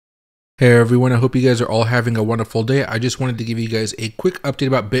Hey everyone, I hope you guys are all having a wonderful day. I just wanted to give you guys a quick update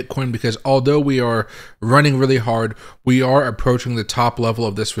about Bitcoin because although we are running really hard, we are approaching the top level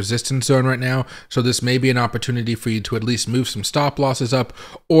of this resistance zone right now. So this may be an opportunity for you to at least move some stop losses up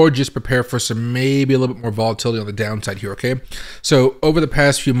or just prepare for some maybe a little bit more volatility on the downside here, okay? So over the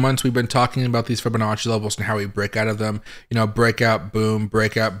past few months, we've been talking about these Fibonacci levels and how we break out of them, breakout, boom,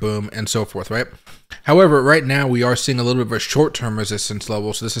 and so forth, right? However, right now we are seeing a little bit of a short-term resistance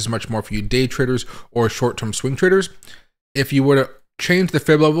level, so this is much more for you day traders or short-term swing traders. If you were to change the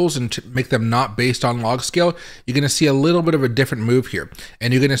fib levels and to make them not based on log scale, you're going to see a little bit of a different move here.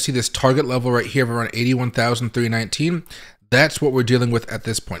 And you're going to see this target level right here of around 81,319. That's what we're dealing with at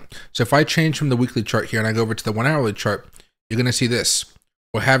this point. So if I change from the weekly chart here and I go over to the 1 hourly chart, you're going to see this.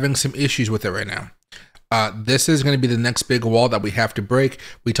 We're having some issues with it right now. This is going to be the next big wall that we have to break.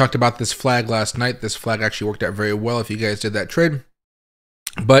 We talked about this flag last night. This flag actually worked out very well if you guys did that trade.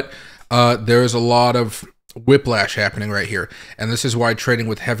 But there's a lot of whiplash happening right here. And this is why trading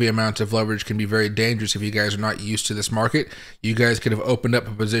with heavy amounts of leverage can be very dangerous if you guys are not used to this market. You guys could have opened up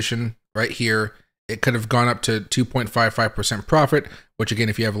a position right here. It could have gone up to 2.55% profit, which again,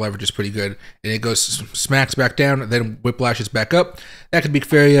 if you have leverage, is pretty good. And it goes smacks back down, then whiplashes back up. That could be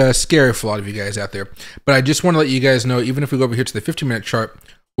very scary for a lot of you guys out there. But I just want to let you guys know, even if we go over here to the 50-minute chart,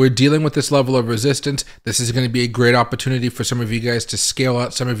 we're dealing with this level of resistance. This is going to be a great opportunity for some of you guys to scale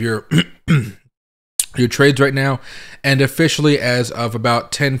out some of your your trades right now. And officially, as of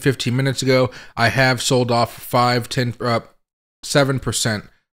about 10-15 minutes ago, I have sold off 7%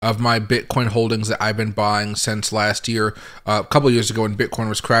 of my Bitcoin holdings that I've been buying since last year, a couple of years ago when Bitcoin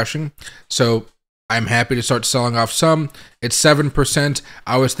was crashing. So I'm happy to start selling off some. It's 7%.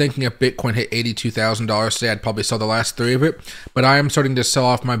 I was thinking if Bitcoin hit $82,000 today, I'd probably sell the last 3 of it. But I am starting to sell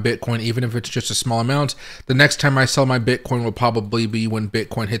off my Bitcoin, even if it's just a small amount. The next time I sell my Bitcoin will probably be when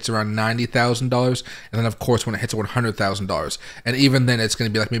Bitcoin hits around $90,000. And then, of course, when it hits $100,000. And even then, it's going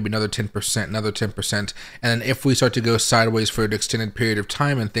to be like maybe another 10%, another 10%. And then if we start to go sideways for an extended period of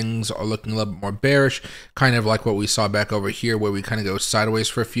time and things are looking a little bit more bearish, kind of like what we saw back over here where we kind of go sideways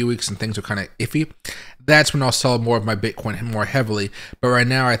for a few weeks and things are kind of iffy, that's when I'll sell more of my Bitcoin more heavily. But right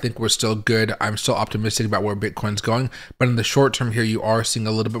now, I think we're still good. I'm still optimistic about where Bitcoin's going. But in the short term here, you are seeing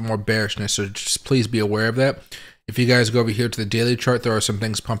a little bit more bearishness. So just please be aware of that. If you guys go over here to the daily chart, there are some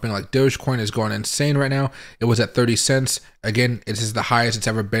things pumping, like Dogecoin is going insane right now. It was at 30 cents. Again, this is the highest it's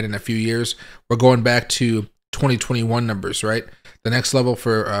ever been in a few years. We're going back to 2021 numbers, right? The next level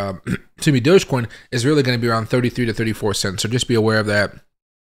for Dogecoin is really going to be around 33 to 34 cents. So just be aware of that.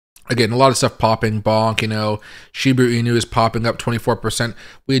 Again, a lot of stuff popping, Bonk, Shiba Inu is popping up 24%.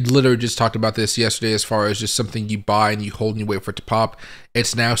 We had literally just talked about this yesterday as far as just something you buy and you hold and you wait for it to pop.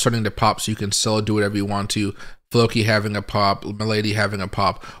 It's now starting to pop, so you can sell it, do whatever you want to. Floki having a pop, Milady having a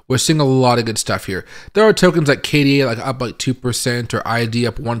pop. We're seeing a lot of good stuff here. There are tokens like KDA like up like 2% or ID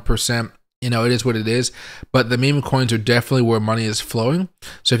up 1%. It is what it is, but the meme coins are definitely where money is flowing.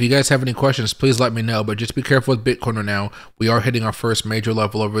 So if you guys have any questions, please let me know, but just be careful with Bitcoin right now. We are hitting our first major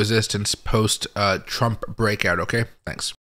level of resistance post Trump breakout, okay? Thanks.